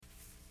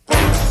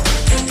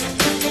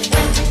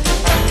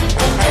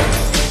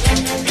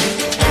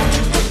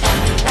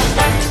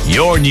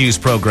Your news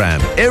program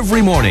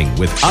every morning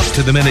with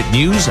up-to-the-minute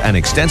news and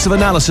extensive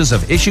analysis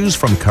of issues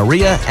from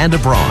Korea and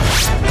abroad.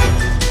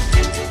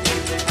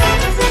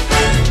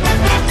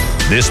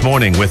 This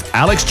morning with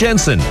Alex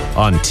Jensen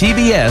on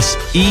TBS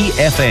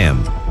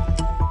EFM.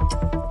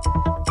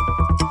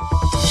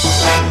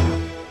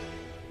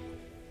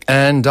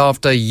 And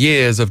after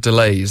years of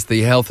delays,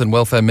 the Health and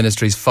Welfare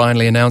Ministry's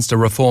finally announced a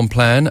reform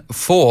plan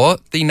for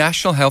the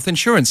National Health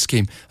Insurance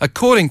Scheme.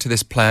 According to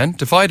this plan,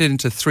 divided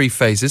into 3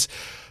 phases,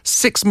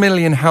 6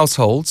 million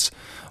households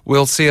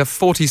will see a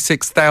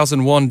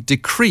 46,000 won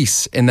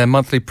decrease in their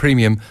monthly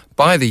premium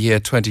by the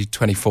year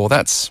 2024.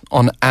 That's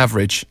on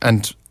average,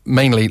 and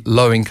mainly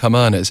low-income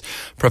earners.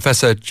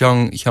 Professor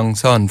Jeong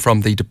Hyoung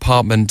from the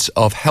Department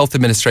of Health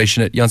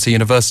Administration at Yonsei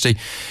University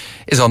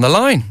is on the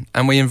line,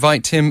 and we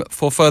invite him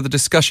for further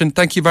discussion.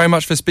 Thank you very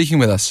much for speaking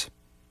with us.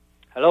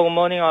 Hello, good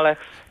morning,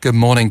 Alex. Good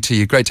morning to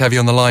you. Great to have you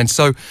on the line.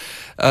 So,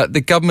 the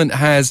government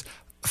has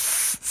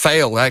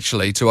failed,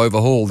 actually, to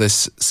overhaul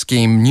this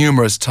scheme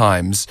numerous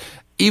times.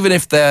 Even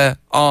if there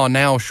are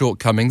now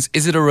shortcomings,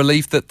 is it a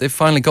relief that they've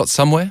finally got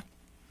somewhere?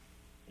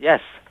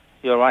 Yes,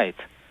 you're right.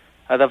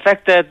 The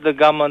fact that the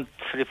government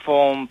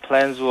reform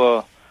plans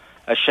were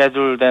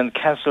scheduled and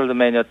cancelled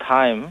many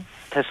times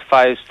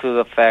testifies to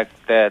the fact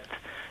that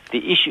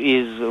the issue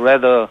is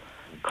rather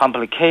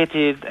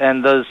complicated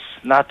and thus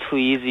not too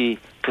easy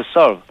to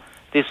solve.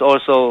 This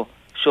also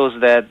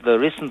shows that the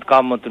recent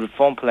government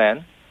reform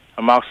plan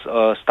marks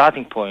a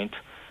starting point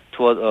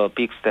toward a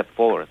big step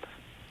forward.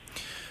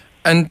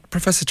 And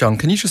Professor Jeong,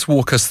 can you just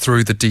walk us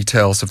through the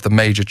details of the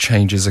major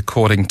changes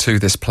according to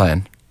this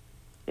plan?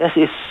 Yes,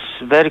 it's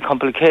very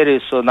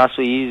complicated, so not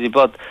so easy.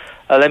 But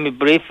let me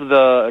brief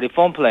the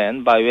reform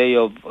plan by way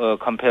of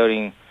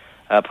comparing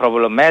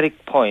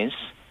problematic points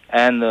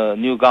and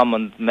new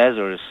government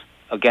measures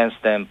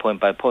against them point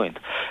by point.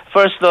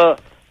 First, the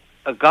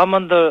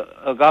governmental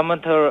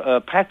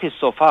practice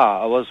so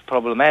far was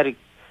problematic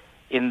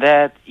in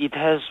that it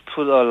has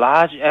put a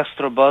large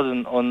extra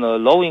burden on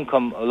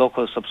low-income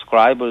local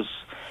subscribers,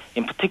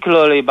 in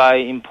particularly by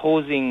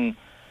imposing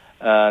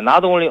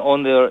not only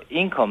on their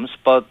incomes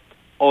but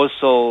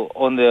also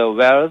on their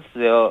wealth,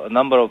 their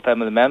number of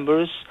family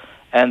members,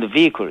 and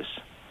vehicles.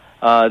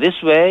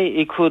 This way,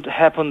 it could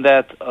happen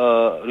that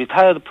a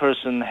retired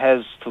person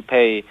has to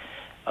pay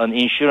an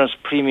insurance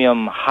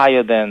premium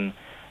higher than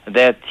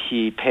that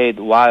he paid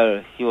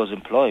while he was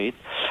employed.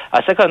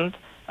 Second,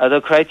 the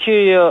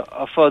criteria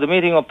for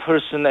admitting a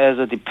person as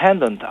a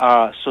dependent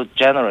are so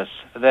generous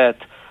that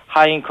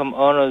high-income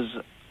earners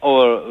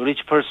or rich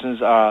persons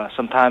are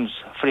sometimes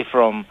free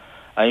from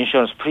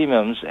insurance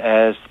premiums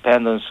as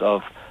dependents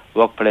of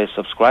workplace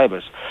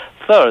subscribers.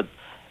 Third,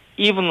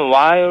 even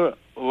while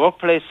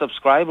workplace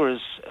subscribers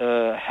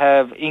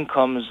have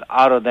incomes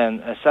other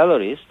than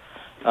salaries,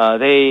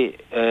 they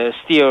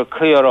steer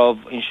clear of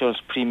insurance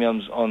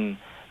premiums on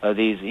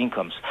these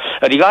incomes.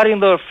 Regarding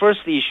the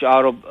first issue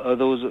out of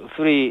those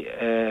 3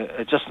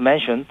 just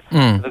mentioned,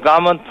 the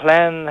government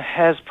plan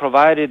has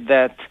provided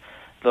that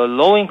the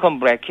low-income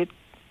bracket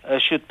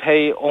should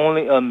pay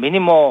only a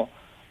minimal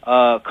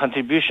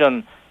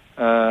contribution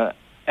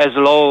as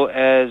low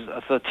as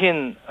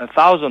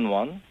 13,000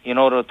 won in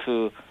order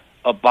to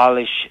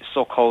abolish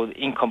so-called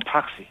income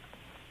proxy.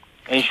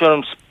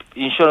 Insurance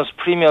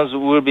premiums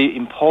will be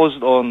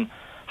imposed on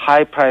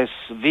high-priced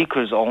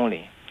vehicles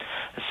only.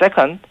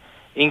 Second,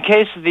 in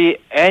case the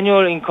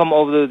annual income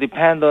of the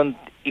dependent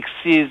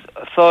exceeds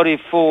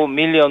 34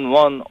 million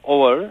won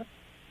or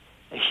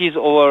his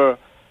or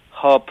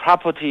her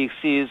property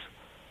exceeds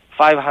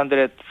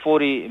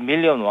 540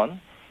 million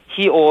won,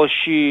 he or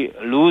she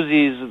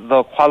loses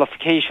the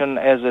qualification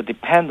as a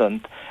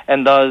dependent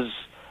and does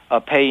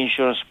pay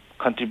insurance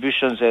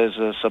contributions as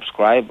a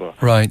subscriber.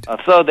 Right.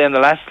 Third and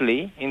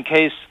lastly, in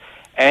case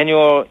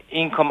annual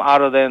income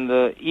other than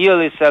the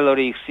yearly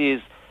salary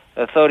exceeds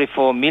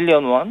 34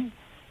 million won,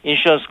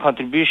 insurance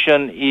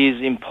contribution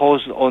is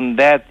imposed on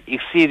that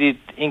exceeded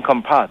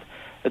income part.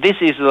 This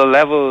is the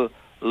level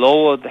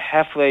lowered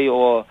halfway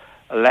or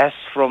less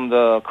from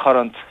the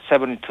current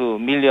 72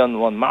 million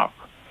won mark.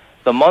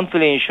 The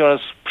monthly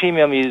insurance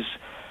premium is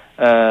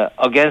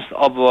against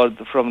upward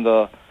from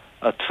the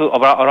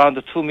around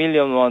the 2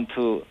 million won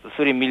to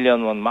 3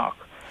 million won mark.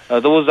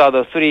 Those are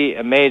the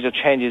 3 major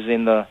changes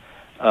in the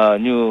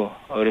new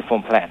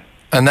reform plan.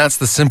 And that's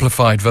the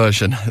simplified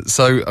version.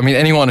 So, I mean,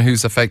 anyone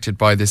who's affected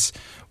by this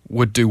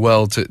would do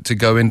well to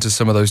go into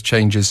some of those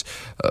changes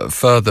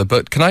further.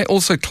 But can I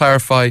also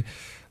clarify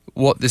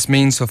what this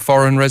means for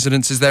foreign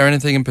residents? Is there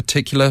anything in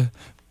particular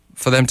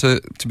for them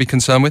to be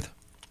concerned with?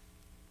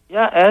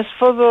 Yeah, as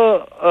for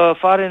the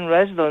foreign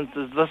residents,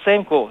 the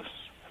same goes.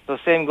 The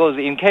same goes.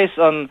 In case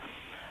an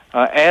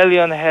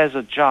alien has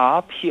a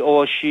job, he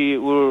or she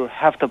will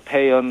have to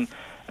pay an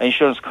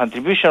insurance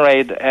contribution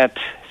rate at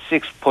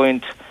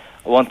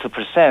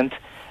 6.12%.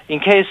 In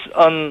case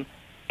an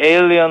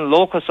alien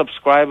local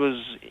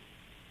subscriber's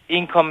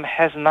income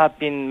has not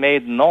been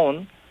made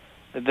known,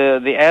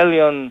 the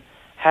alien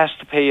has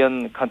to pay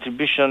a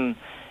contribution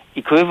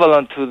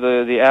equivalent to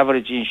the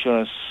average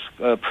insurance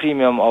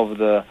premium of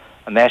the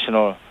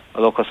national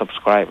local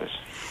subscribers.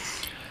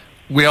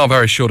 We are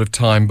very short of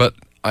time, but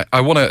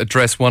I want to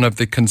address one of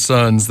the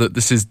concerns that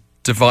this is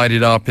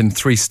divided up in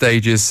 3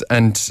 stages,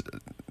 and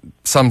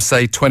some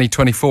say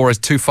 2024 is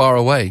too far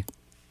away.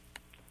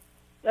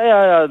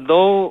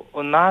 Though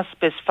not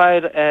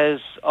specified as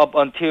up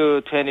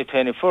until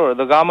 2024,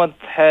 the government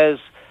has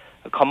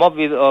come up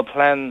with a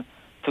plan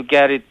to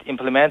get it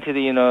implemented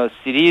in a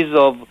series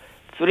of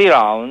 3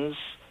 rounds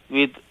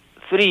with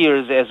 3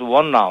 years as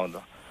 1 round.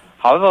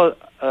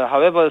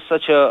 However,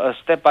 such a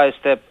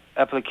step-by-step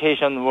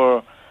application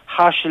were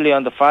harshly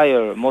under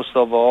fire, most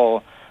of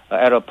all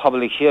at a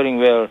public hearing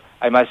where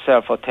I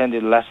myself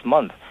attended last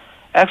month.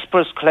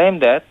 Experts claim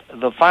that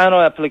the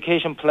final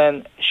application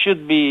plan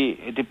should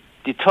be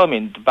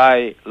determined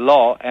by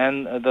law,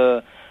 and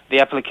the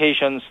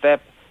application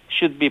step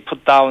should be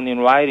put down in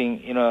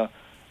writing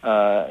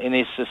in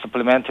its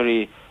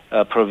supplementary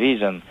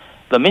provision.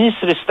 The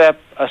ministry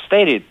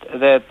stated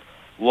that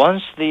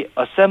once the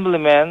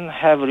assemblymen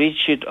have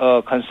reached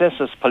a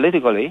consensus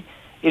politically,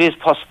 it is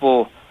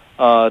possible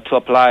to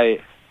apply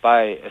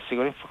by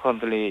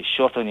significantly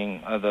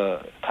shortening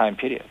the time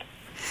period.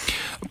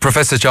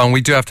 Professor Jeong,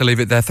 we do have to leave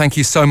it there. Thank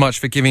you so much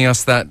for giving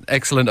us that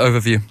excellent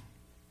overview.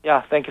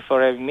 Yeah, thank you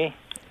for having me.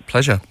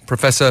 Pleasure.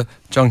 Professor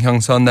Jeong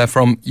Hyoung there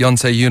from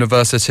Yonsei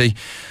University.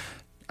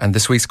 And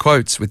this week's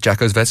quotes with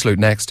Jacko's Vetslut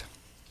next.